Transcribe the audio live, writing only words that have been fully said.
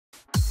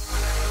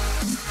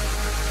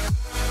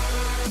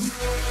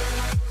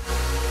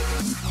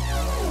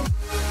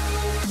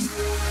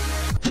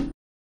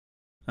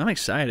I'm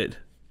excited.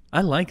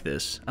 I like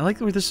this. I like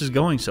where this is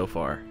going so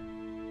far.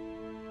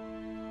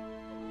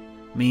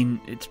 I mean,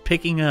 it's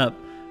picking up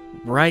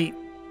right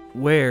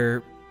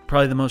where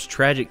probably the most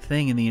tragic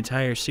thing in the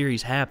entire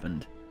series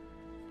happened.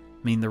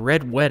 I mean, the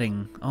Red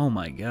Wedding. Oh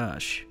my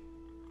gosh.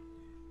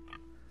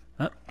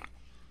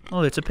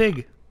 Oh, it's a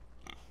pig.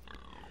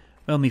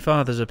 Well, me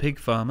father's a pig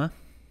farmer.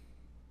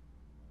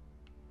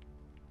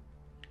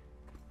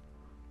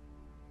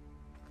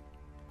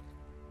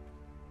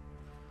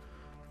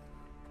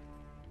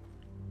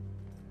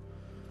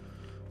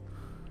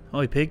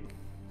 Oi, pig.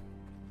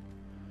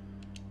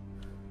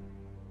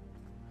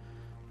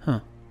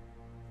 Huh.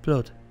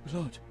 Blood.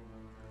 Blood.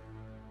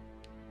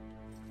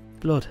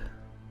 Blood.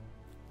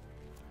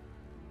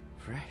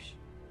 Fresh.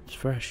 It's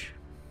fresh.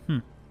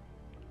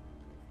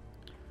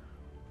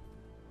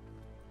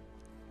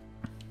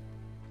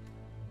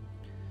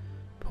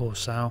 Poor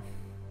sow.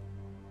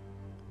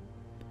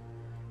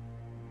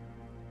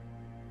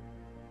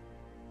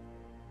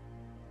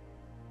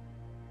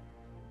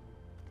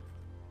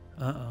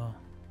 Uh-oh.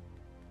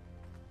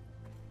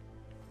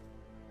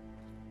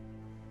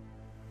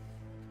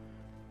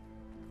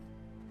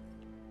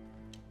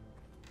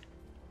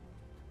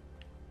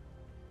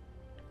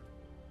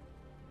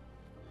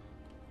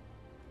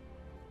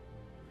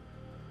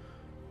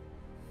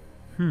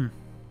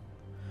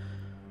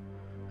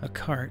 A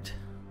cart.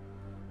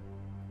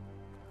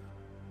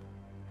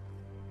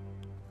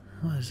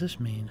 What does this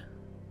mean?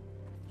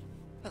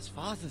 That's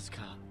Father's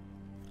car.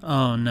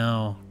 Oh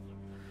no.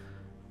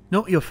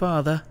 Not your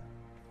father.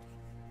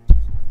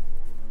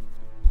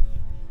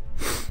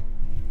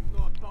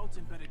 Lord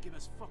Bolton better give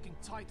us fucking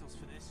titles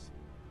for this.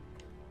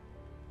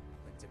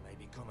 Winter may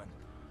be coming,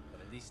 but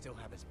at least still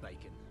have his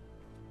bacon.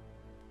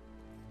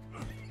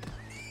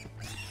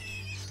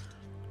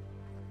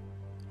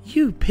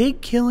 You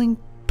pig killing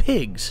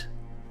pigs.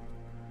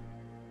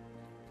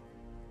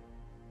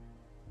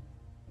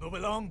 Move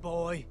along,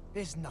 boy.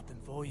 There's nothing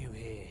for you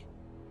here.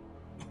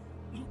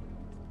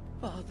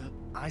 Father.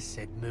 I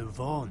said move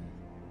on.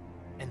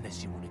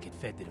 Unless you want to get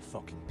fed to the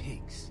fucking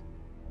pigs.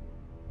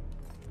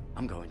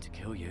 I'm going to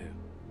kill you.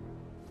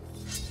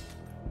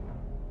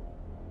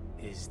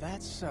 Is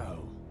that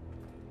so?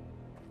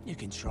 You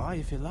can try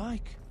if you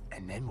like,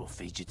 and then we'll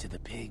feed you to the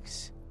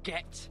pigs.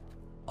 Get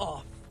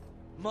off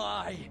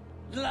my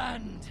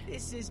land!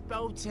 This is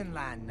Bolton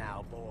land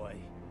now, boy.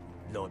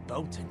 Lord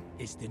Bolton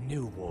is the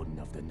new Warden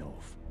of the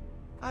North.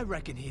 I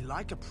reckon he'd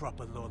like a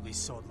proper lordly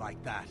sword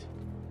like that.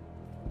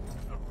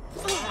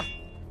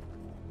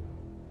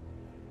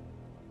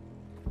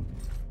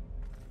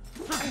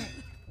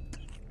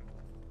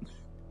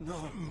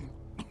 No.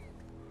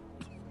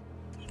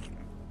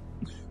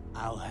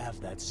 I'll have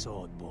that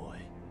sword, boy.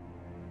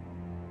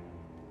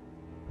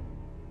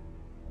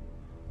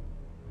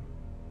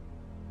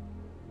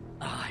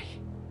 Aye.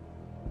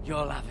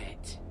 You'll have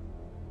it.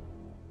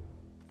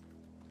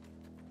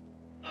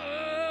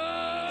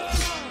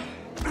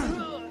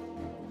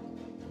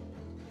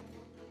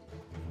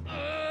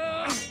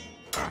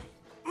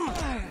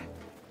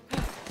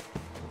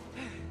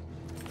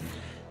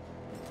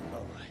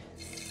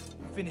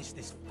 Finish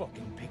this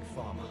fucking pig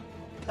farmer.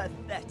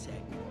 Pathetic.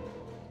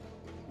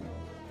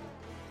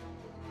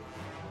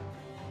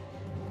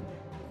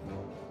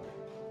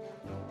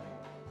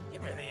 You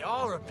really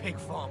are a pig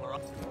farmer.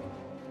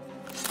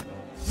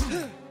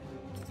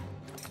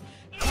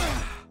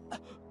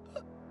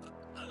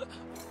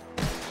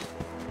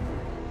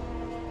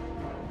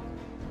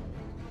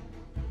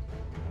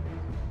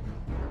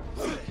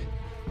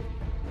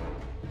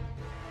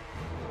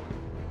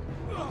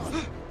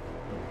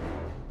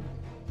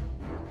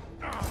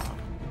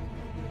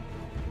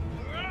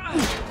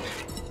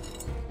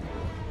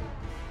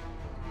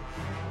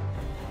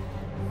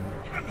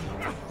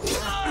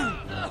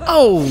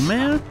 Oh,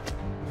 man.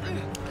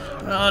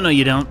 Oh, no,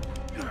 you don't.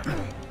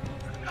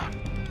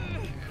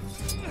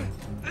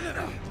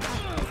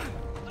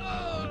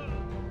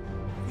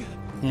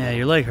 Yeah,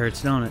 your leg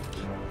hurts, don't it?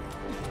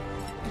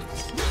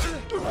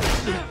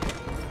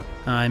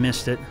 Oh, I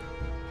missed it.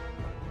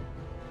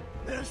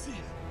 Mercy.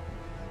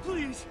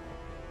 Please.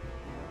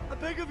 I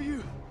beg of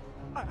you.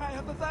 I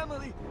have a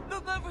family.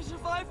 They'll never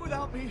survive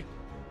without me.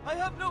 I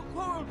have no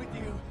quarrel with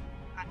you.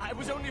 I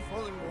was only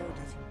following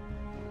orders.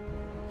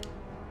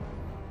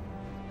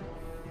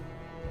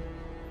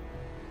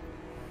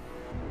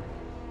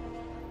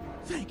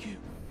 Thank you.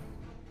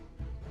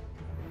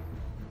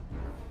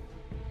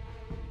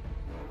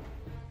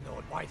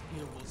 Lord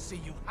Whitehill will see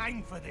you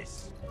hang for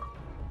this.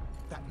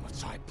 That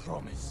much I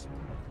promise.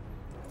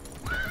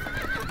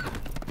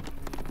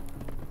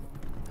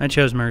 I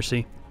chose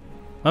mercy.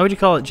 Why would you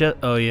call it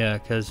oh, yeah,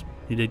 because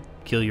you did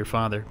kill your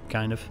father,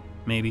 kind of.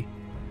 Maybe.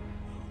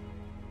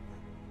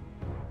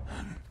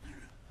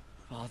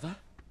 Father?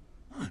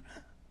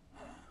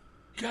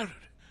 Garrett,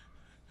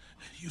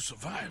 you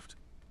survived.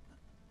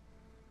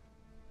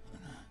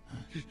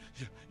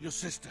 Your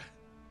sister.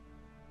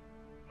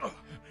 Oh,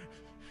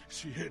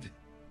 she hid.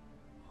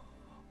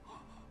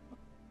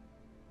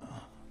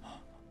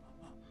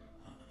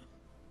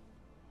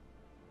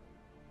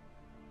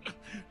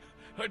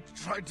 I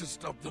tried to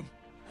stop them.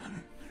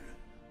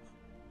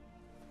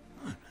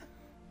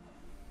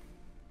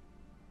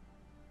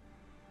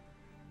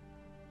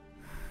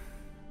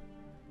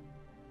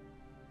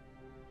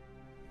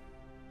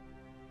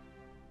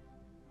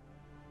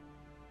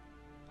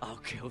 I'll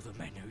kill the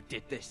men who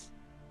did this.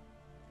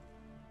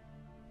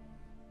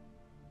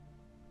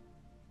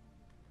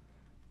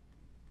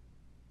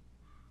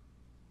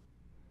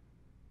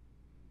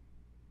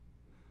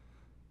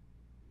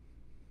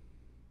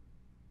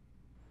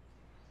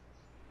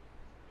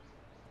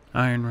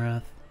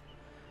 Ironrath,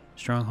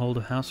 stronghold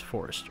of House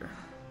Forrester.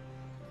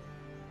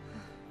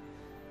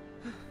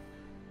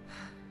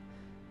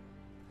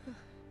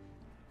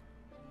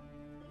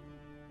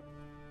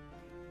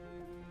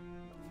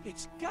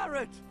 It's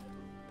Garrett!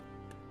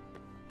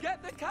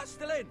 Get the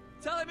Castellan!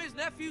 Tell him his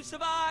nephew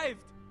survived!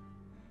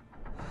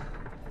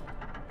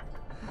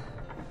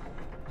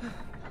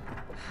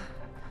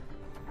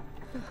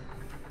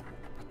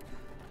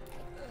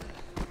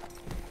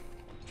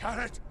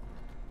 Garrett!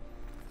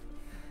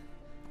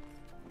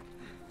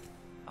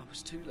 I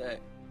was too late.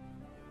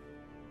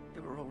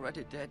 They were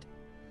already dead.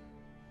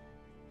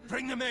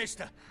 Bring the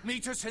Maester!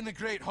 Meet us in the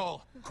Great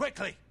Hall!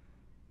 Quickly!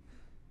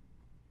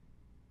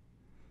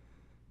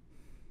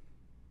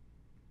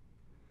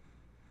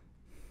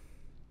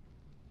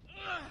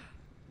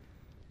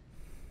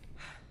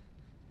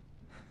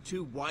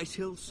 Two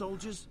Whitehill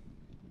soldiers?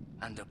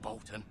 And a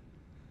Bolton.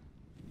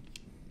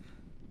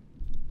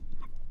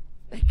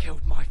 They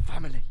killed my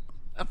family.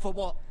 And for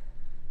what?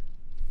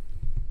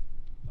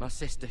 My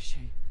sister,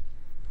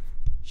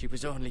 she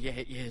was only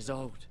 8 years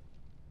old.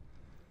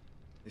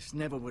 This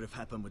never would have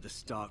happened with the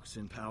Starks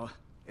in power.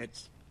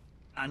 It's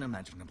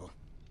unimaginable.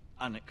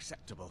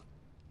 Unacceptable.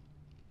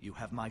 You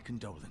have my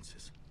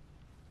condolences.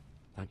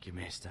 Thank you,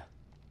 Maester.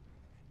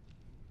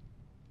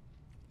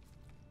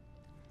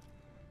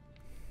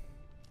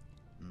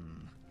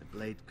 The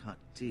blade cut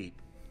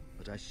deep,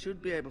 but I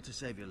should be able to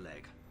save your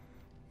leg.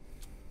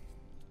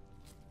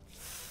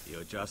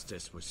 Your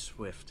justice was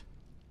swift.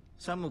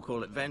 Some will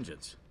call it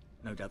vengeance.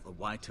 No doubt the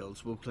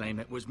Whitehills will claim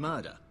it was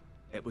murder.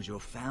 It was your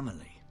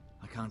family.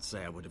 I can't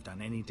say I would have done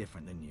any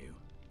different than you.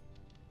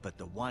 But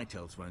the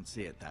Whitehills won't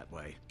see it that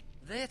way.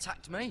 They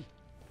attacked me.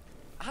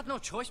 I had no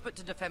choice but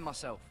to defend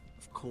myself.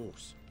 Of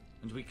course.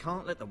 And we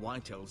can't let the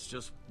Whitehills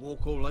just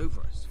walk all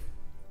over us.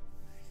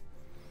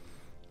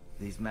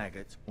 These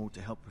maggots ought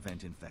to help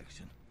prevent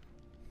infection.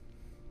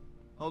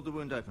 Hold the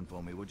wound open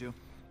for me, would you?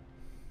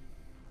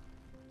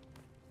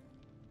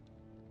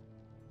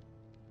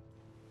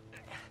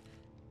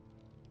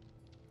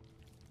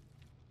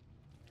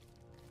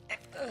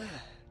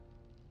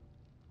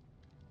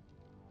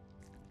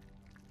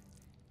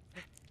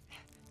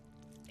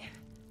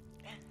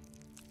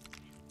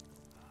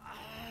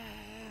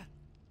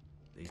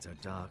 These are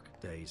dark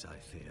days, I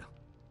fear.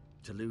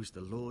 To lose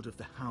the Lord of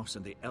the House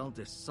and the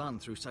eldest son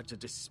through such a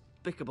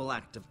despicable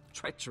act of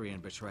treachery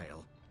and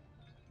betrayal.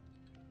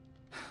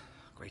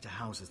 Greater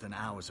houses than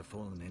ours have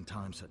fallen in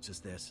times such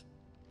as this.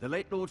 The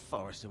late Lord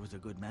Forrester was a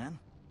good man.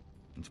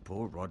 And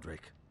poor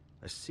Roderick.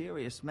 A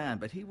serious man,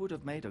 but he would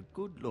have made a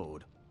good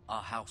lord.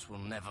 Our house will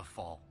never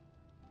fall.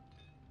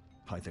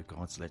 By the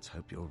gods, let's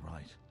hope you're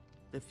right.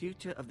 The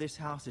future of this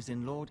house is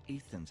in Lord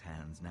Ethan's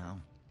hands now,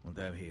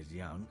 although he is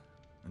young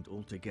and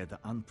altogether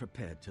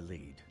unprepared to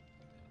lead.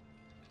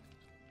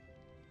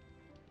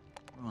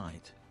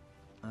 Right.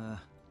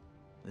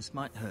 This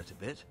might hurt a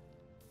bit.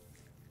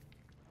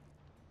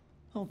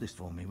 Hold this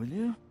for me, will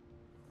you?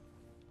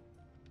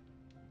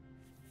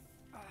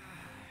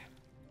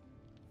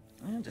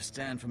 I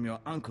understand from your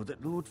uncle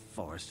that Lord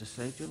Forrester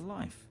saved your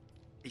life.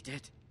 He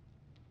did.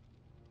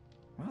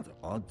 Rather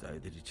odd, though,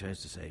 that he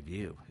chose to save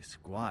you, his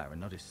squire,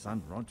 and not his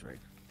son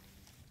Roderick.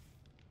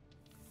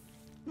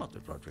 Not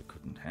that Roderick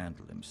couldn't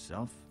handle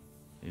himself.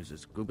 He was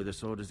as good with a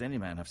sword as any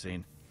man I've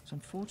seen. It's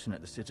unfortunate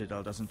the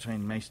Citadel doesn't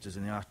train maesters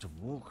in the art of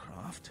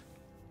warcraft.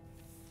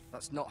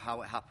 That's not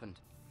how it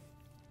happened.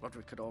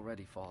 Roderick had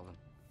already fallen.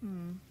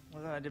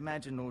 Well, I'd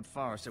imagine Lord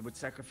Forrester would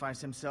sacrifice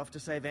himself to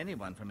save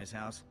anyone from his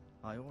house,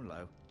 high or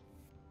low.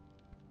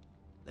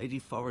 Lady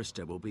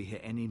Forrester will be here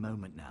any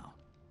moment now.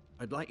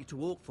 I'd like you to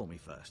walk for me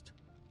first,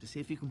 to see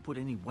if you can put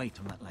any weight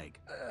on that leg.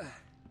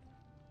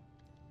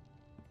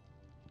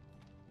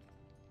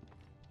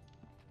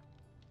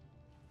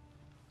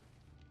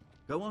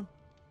 Go on.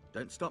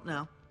 Don't stop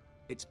now.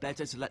 It's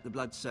better to let the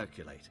blood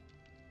circulate.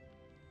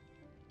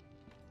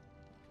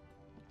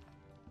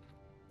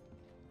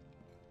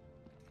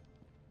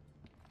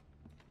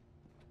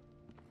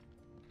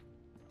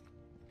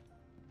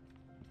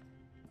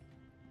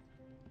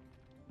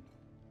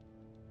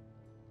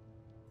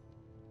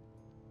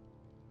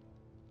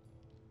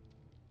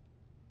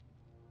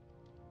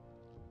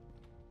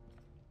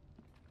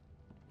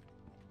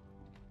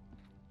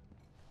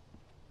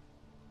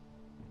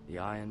 The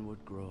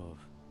Ironwood Grove.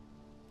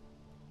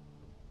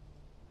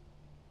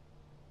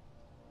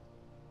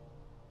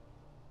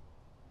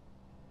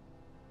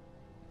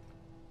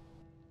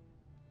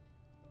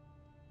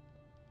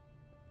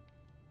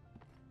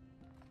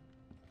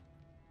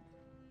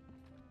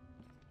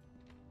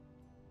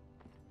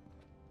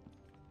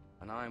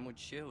 ironwood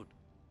shield.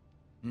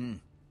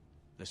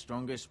 The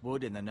strongest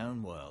wood in the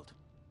known world.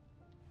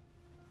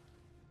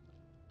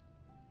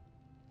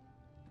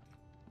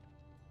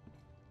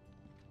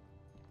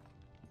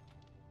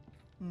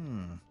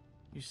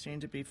 You seem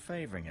to be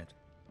favoring it.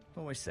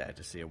 Always sad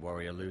to see a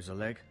warrior lose a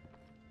leg.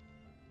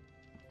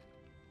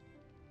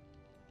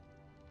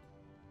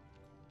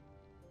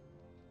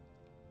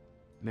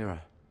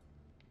 Mira.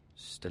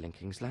 Still in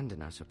King's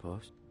Landing, I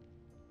suppose.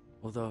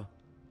 Although,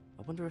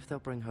 I wonder if they'll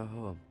bring her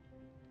home.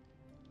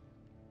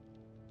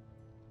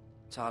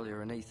 Talia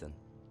and Ethan.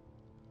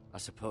 I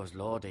suppose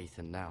Lord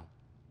Ethan now.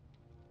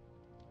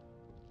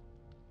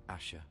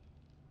 Asher.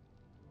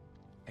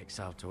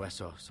 Exiled to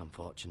Essos,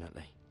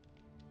 unfortunately.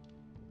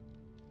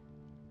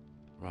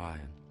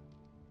 Ryan.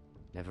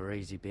 Never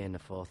easy being the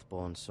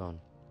fourth-born son.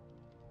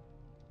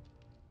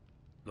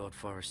 Lord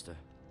Forrester.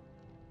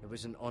 It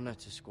was an honor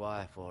to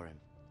squire for him.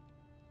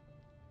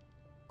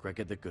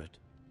 Gregor the Good.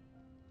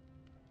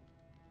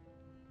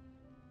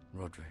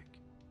 Roderick.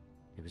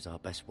 He was our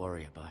best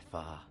warrior by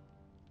far.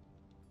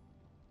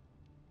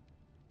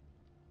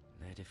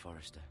 Lady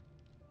Forrester.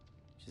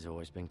 She's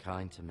always been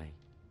kind to me.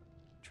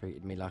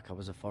 Treated me like I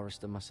was a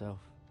Forrester myself.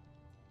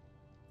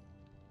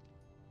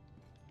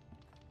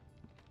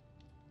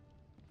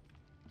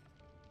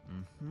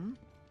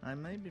 I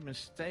may be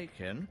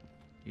mistaken.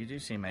 You do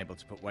seem able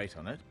to put weight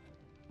on it.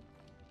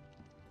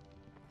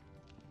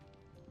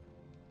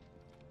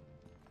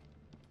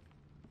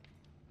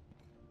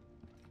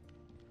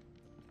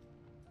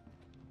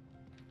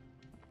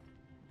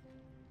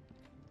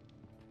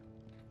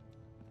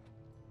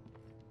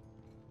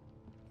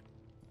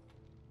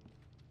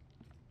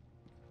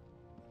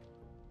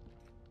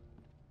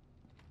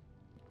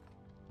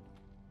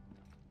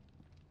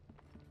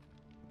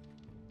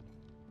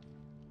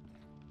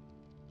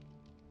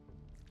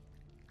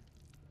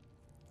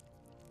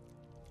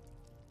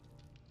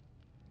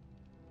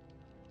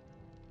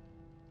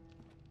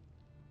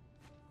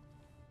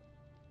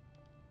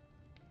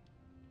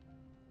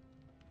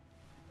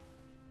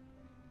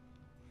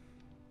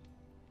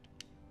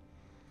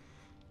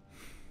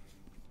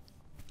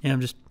 Yeah,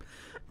 just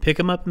pick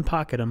them up and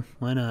pocket them.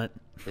 Why not?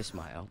 This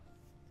might help.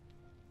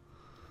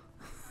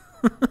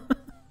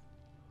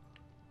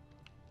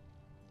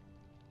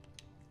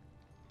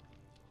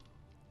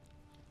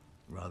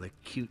 Rather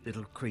cute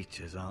little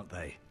creatures, aren't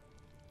they?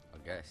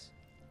 I guess.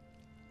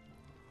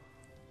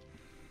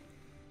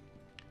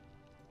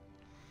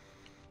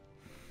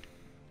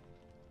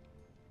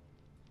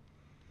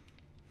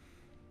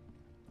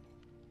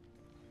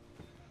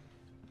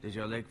 Did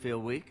your leg feel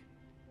weak?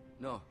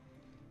 No.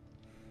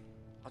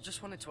 I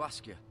just wanted to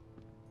ask you.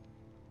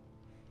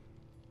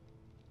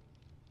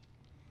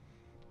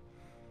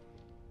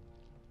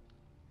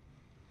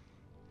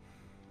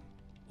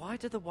 Why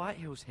do the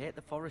Whitehills hate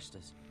the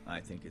Forresters? I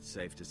think it's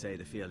safe to say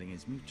the feeling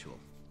is mutual.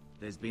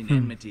 There's been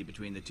enmity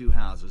between the two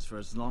houses for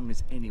as long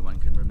as anyone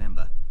can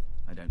remember.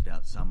 I don't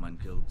doubt someone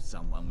killed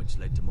someone, which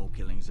led to more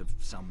killings of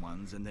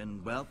someones, and then,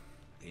 well,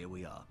 here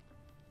we are.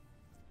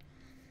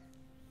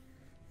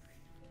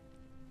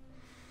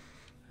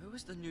 Who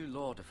is the new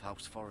Lord of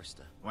House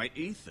Forrester? Why,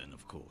 Ethan,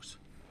 of course.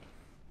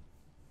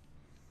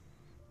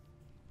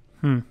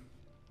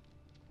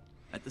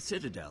 At the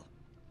Citadel,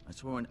 I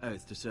swore an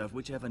oath to serve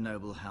whichever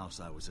noble house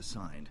I was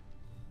assigned.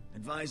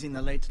 Advising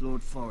the late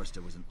Lord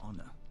Forrester was an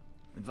honor.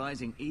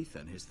 Advising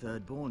Ethan, his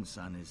third-born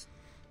son, is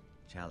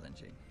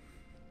challenging.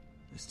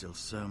 There's still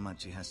so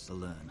much he has to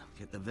learn,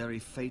 yet the very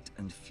fate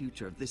and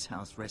future of this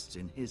house rests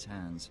in his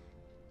hands.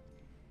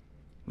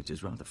 Which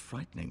is rather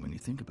frightening when you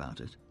think about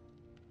it.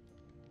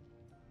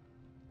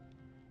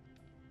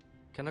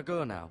 Can I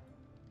go now?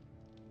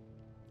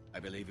 I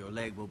believe your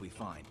leg will be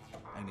fine.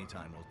 Only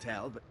time will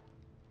tell, but...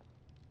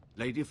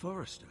 Lady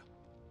Forrester.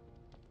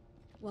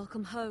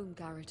 Welcome home,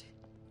 Garrett.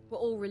 We're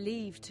all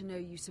relieved to know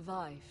you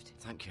survived.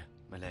 Thank you,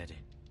 my lady.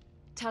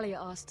 Talia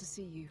asked to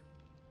see you.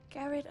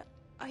 Garrett,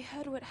 I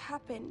heard what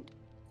happened.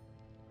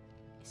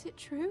 Is it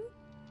true?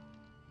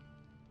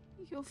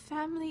 Your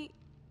family...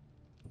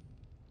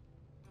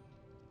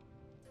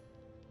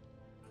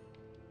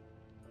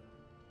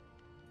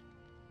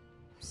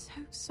 I'm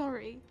so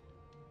sorry.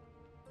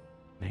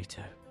 Me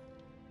too.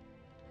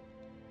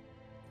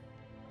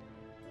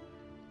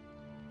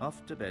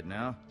 Off to bed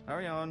now.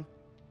 Hurry on.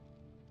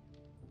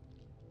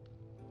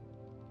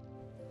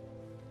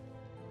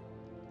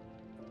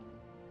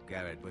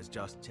 Garrett was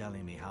just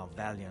telling me how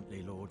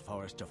valiantly Lord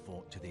Forrester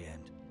fought to the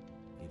end,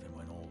 even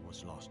when all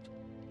was lost.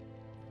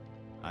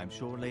 I'm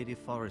sure Lady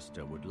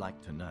Forrester would like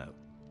to know.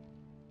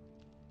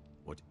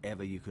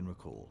 Whatever you can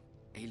recall.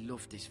 He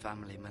loved his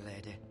family, my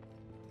lady.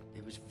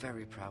 He was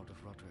very proud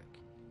of Roderick.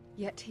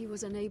 Yet he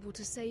was unable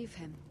to save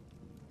him.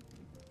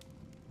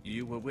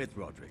 You were with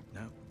Roderick,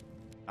 no?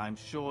 I'm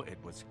sure it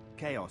was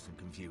chaos and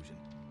confusion.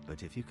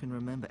 But if you can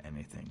remember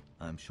anything,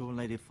 I'm sure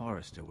Lady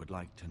Forrester would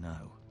like to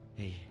know.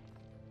 He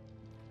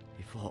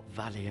fought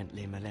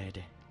valiantly, my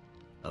lady.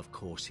 Of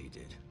course he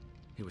did.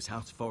 He was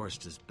House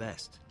Forrester's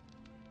best.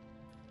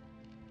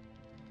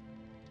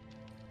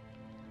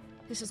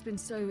 This has been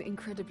so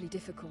incredibly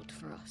difficult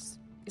for us.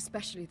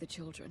 especially the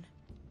children.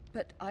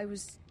 But I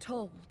was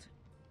told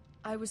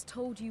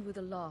you were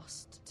the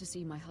last to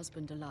see my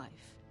husband alive.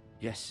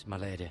 Yes, my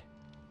lady.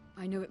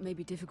 I know it may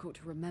be difficult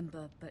to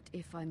remember, but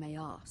if I may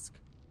ask,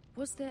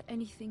 was there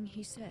anything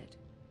he said?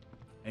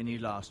 Any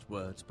last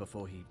words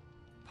before he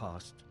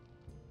passed?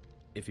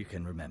 If you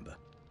can remember.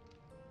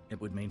 It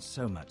would mean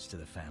so much to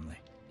the family.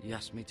 He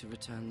asked me to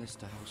return this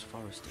to House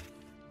Forrester.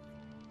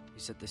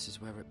 He said this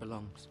is where it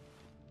belongs.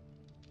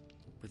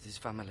 With his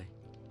family.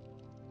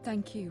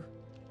 Thank you,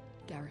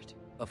 Garrett.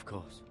 Of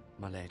course,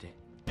 my lady.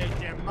 It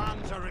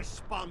demands a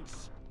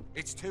response.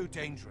 It's too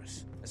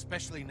dangerous,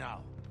 especially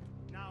now.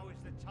 Now is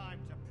the time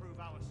to prove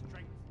our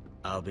strength.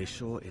 I'll be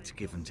sure it's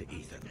given to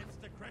Ethan.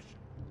 Against aggression.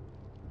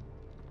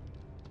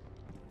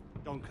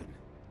 Duncan,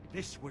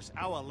 this was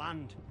our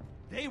land.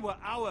 They were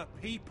our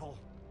people.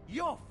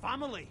 Your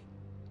family.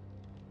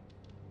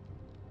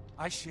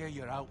 I share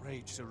your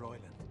outrage, Sir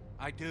Royland.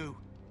 I do.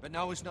 But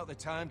now is not the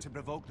time to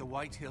provoke the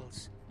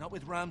Whitehills. Not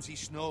with Ramsay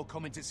Snow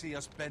coming to see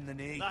us bend the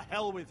knee. The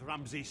hell with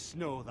Ramsay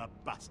Snow, the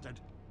bastard.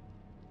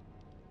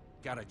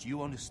 Garrett,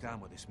 you understand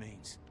what this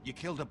means. You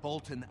killed a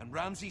Bolton, and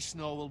Ramsay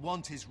Snow will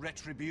want his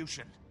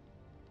retribution.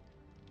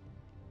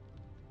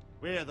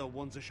 We're the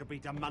ones that should be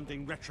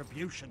demanding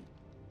retribution.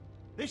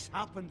 This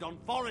happened on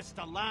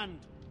Forrester land.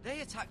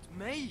 They attacked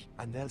me!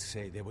 And they'll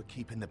say they were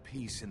keeping the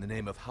peace in the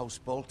name of House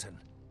Bolton.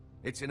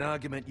 It's an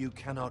argument you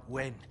cannot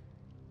win.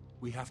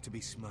 We have to be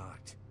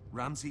smart.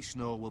 Ramsay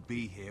Snow will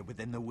be here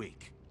within the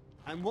week.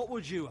 And what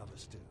would you have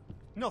us do?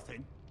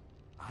 Nothing.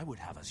 I would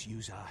have us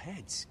use our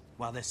heads,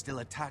 while they're still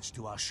attached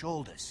to our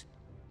shoulders.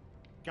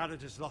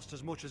 Garrett has lost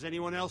as much as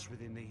anyone else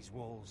within these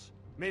walls.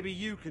 Maybe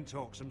you can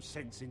talk some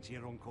sense into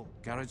your uncle.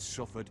 Garrett's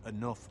suffered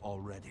enough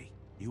already.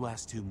 You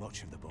ask too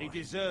much of the boy. He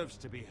deserves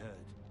to be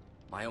heard.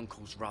 My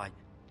uncle's right.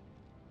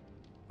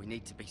 We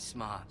need to be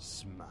smart.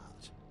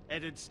 Smart.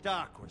 Eddard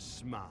Stark was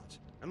smart.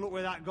 And look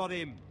where that got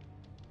him.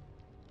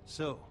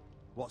 So,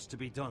 what's to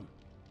be done?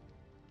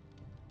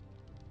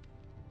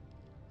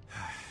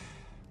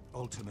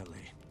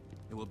 Ultimately,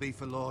 it will be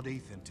for Lord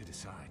Ethan to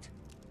decide.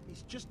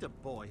 He's just a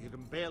boy who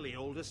can barely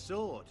hold a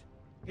sword.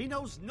 He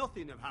knows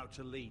nothing of how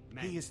to lead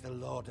men. He is the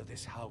lord of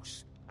this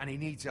house, and he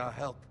needs our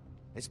help.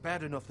 It's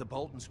bad enough the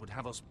Boltons would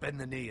have us bend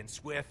the knee and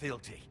swear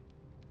fealty.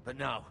 But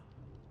now,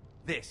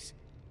 this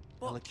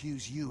will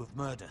accuse you of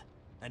murder,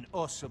 and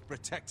us of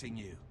protecting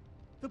you.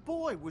 The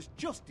boy was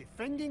just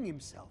defending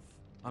himself.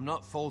 I'm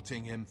not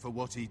faulting him for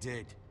what he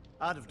did.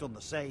 I'd have done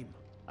the same,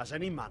 as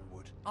any man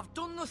would. I've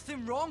done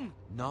nothing wrong!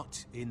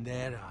 Not in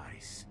their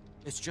eyes.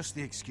 It's just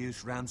the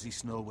excuse Ramsay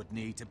Snow would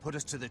need to put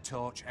us to the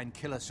torch and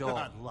kill us all.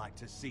 I'd like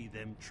to see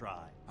them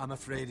try. I'm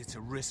afraid it's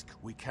a risk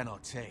we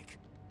cannot take,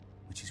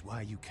 which is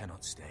why you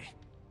cannot stay.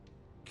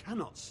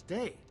 Cannot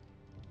stay?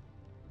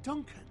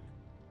 Duncan,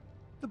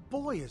 the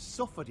boy has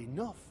suffered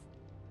enough.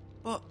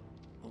 But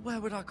where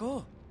would I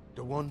go?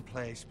 The one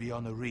place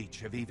beyond the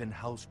reach of even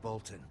House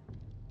Bolton.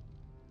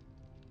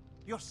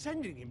 You're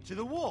sending him to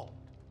the wall?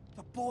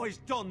 The boy's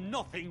done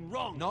nothing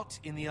wrong! Not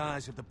in the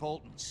eyes of the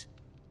Boltons.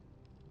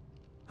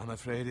 I'm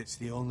afraid it's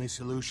the only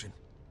solution.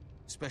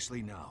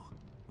 Especially now,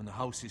 when the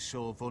house is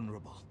so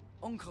vulnerable.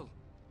 Uncle,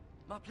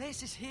 my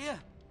place is here.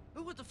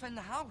 Who would defend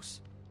the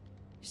house?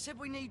 You said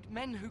we need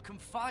men who can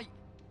fight.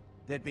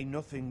 There'd be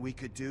nothing we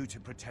could do to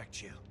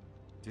protect you.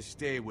 To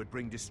stay would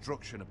bring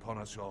destruction upon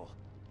us all.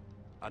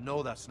 I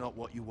know that's not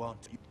what you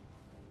want.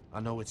 I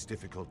know it's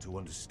difficult to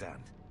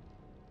understand.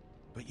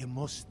 But you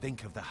must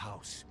think of the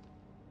house.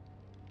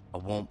 I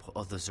won't put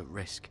others at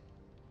risk.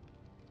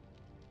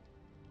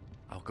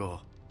 I'll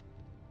go.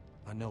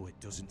 I know it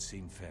doesn't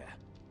seem fair,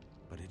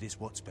 but it is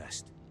what's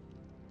best.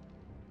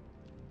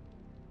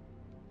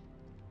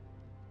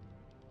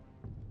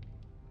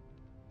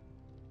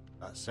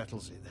 That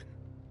settles it then.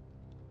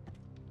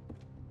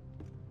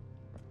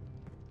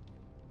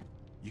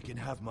 You can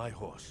have my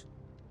horse,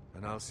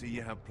 and I'll see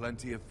you have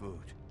plenty of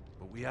food.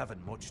 But we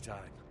haven't much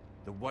time.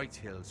 The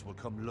Whitehills will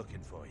come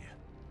looking for you.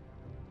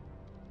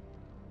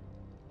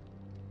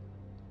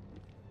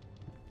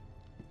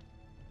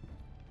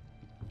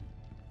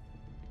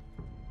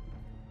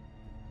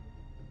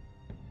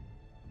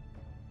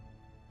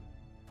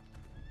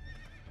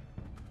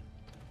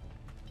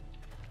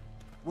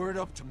 Were it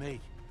up to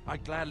me,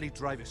 I'd gladly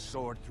drive a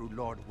sword through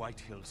Lord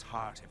Whitehill's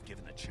heart if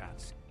given the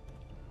chance.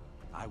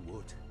 I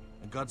would.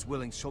 And God's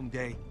willing,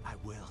 someday I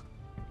will.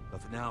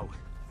 But for now,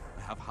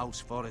 I have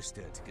House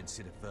Forrester to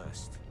consider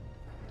first.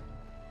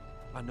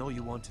 I know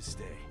you want to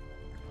stay,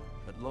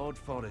 but Lord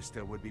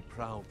Forrester would be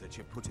proud that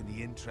you're putting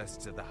the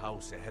interests of the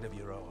house ahead of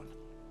your own.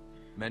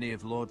 Many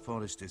of Lord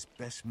Forrester's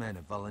best men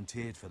have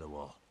volunteered for the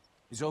war.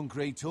 His own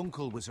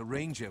great-uncle was a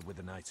ranger with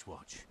the Night's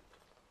Watch.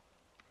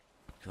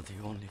 You're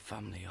the only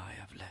family I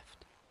have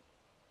left.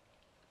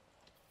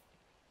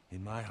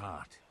 In my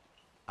heart,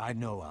 I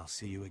know I'll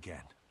see you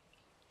again.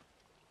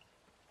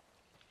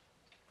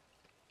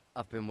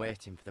 I've been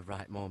waiting for the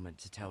right moment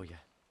to tell you.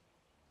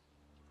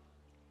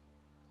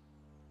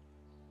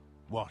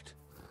 What?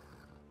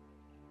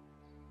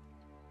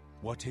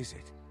 What is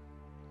it?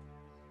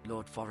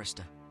 Lord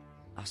Forrester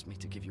asked me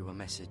to give you a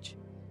message.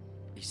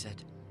 He He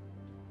said,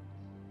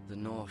 the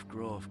North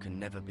Grove can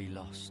never be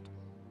lost.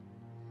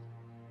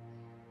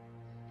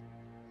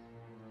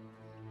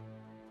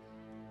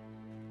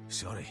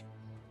 Sorry,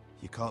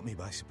 you caught me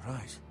by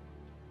surprise.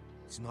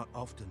 It's not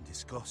often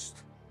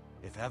discussed,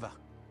 if ever.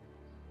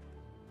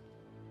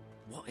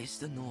 What is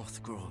the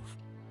North Grove?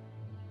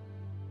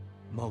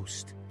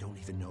 Most don't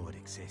even know it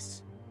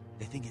exists.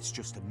 They think it's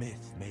just a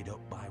myth made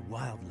up by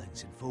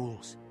wildlings and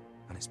fools,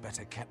 and it's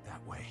better kept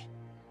that way.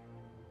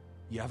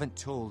 You haven't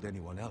told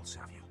anyone else,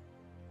 have you?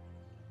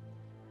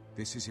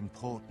 This is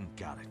important,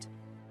 Garrett.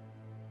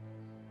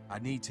 I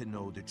need to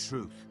know the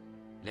truth.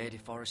 Lady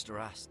Forrester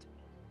asked,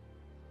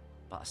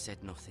 but I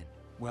said nothing.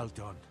 Well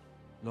done.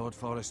 Lord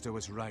Forrester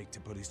was right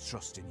to put his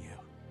trust in you.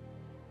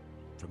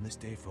 From this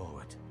day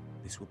forward,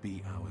 this will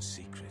be our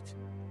secret.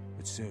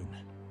 But soon,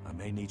 I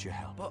may need your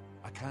help. But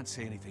I can't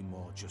say anything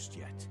more just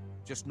yet.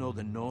 Just know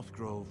the North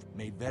Grove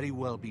may very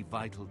well be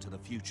vital to the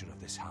future of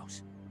this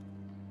house.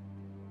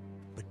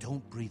 But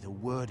don't breathe a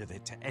word of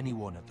it to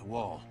anyone at the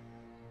Wall.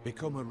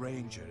 Become a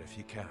ranger if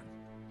you can.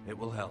 It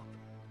will help.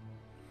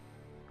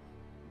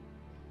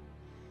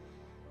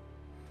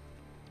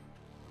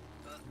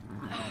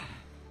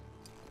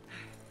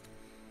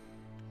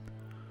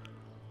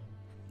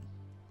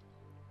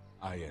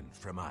 Iron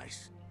from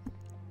ice.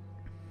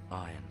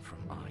 Iron from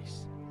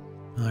ice.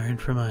 Iron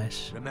from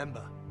ice.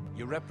 Remember,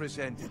 you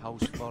represent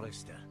House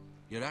Forrester.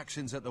 Your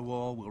actions at the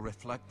Wall will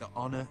reflect the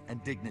honor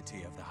and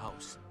dignity of the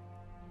house.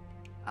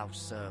 I'll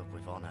serve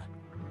with honor.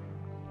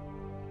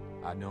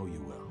 I know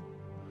you will.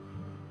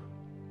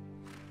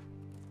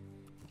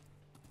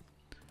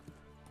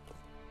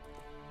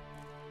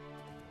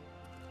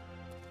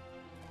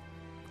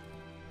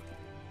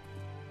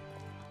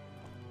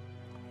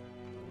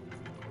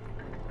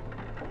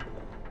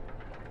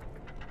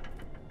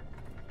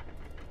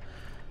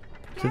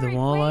 To the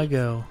Wall I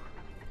go.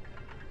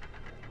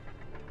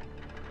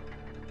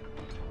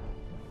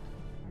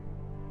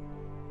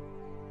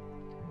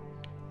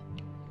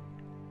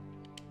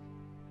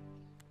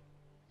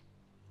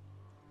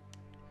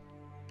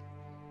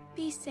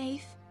 Be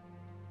safe.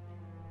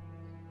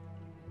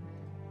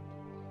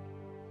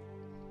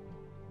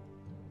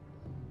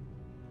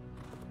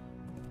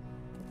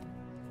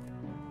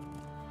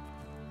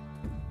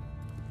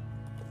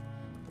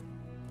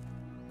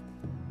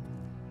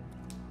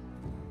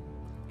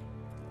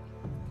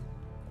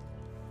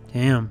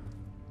 Damn.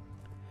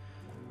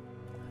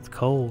 It's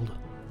cold.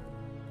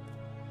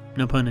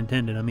 No pun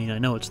intended. I mean, I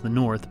know it's the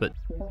north, but